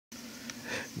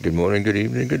Good morning, good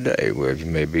evening, good day, wherever you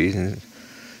may be. And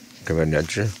coming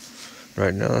at you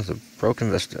right now is a broken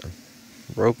Vista.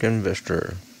 Broken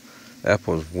Vista.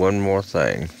 Apple's One More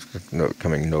Thing,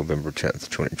 coming November 10th,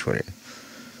 2020.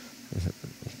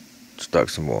 Stock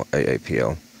symbol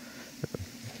AAPL.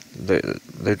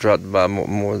 They dropped by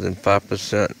more than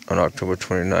 5% on October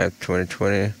 29th,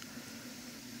 2020.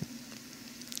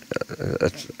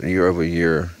 That's year over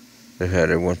year. They've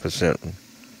had a 1%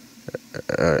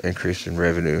 increase in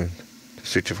revenue to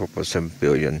 64.7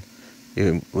 billion.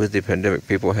 Even with the pandemic,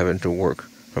 people having to work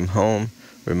from home,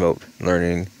 remote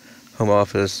learning, home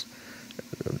office,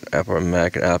 Apple and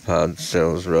Mac and iPod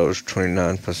sales rose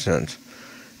 29%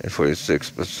 and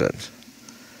 46%.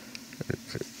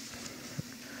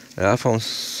 The iPhone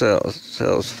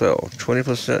sales fell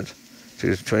 20%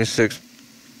 to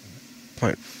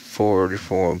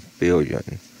 26.44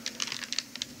 billion.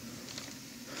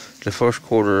 The first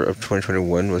quarter of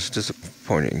 2021 was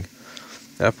disappointing.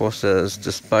 Apple says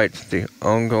despite the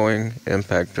ongoing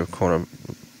impact of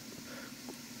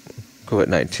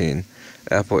COVID-19,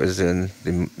 Apple is in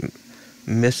the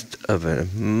midst of a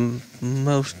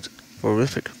most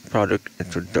horrific product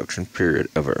introduction period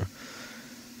ever.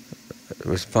 The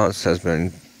response has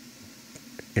been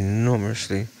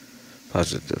enormously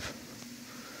positive.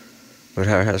 But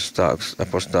how has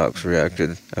Apple stocks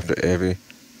reacted after every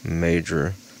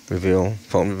major reveal,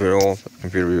 phone reveal,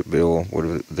 computer reveal,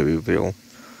 whatever the reveal?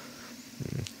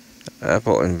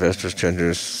 Apple investors tend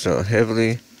to sell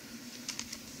heavily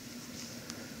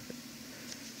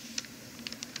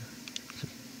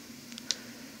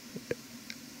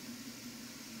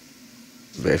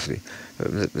basically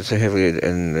say heavily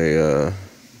in the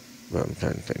well, I'm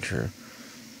trying to think here.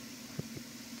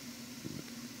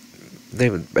 They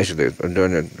would basically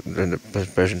during the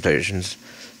presentations,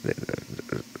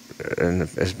 and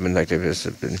it's been like they've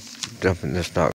just been dumping the stock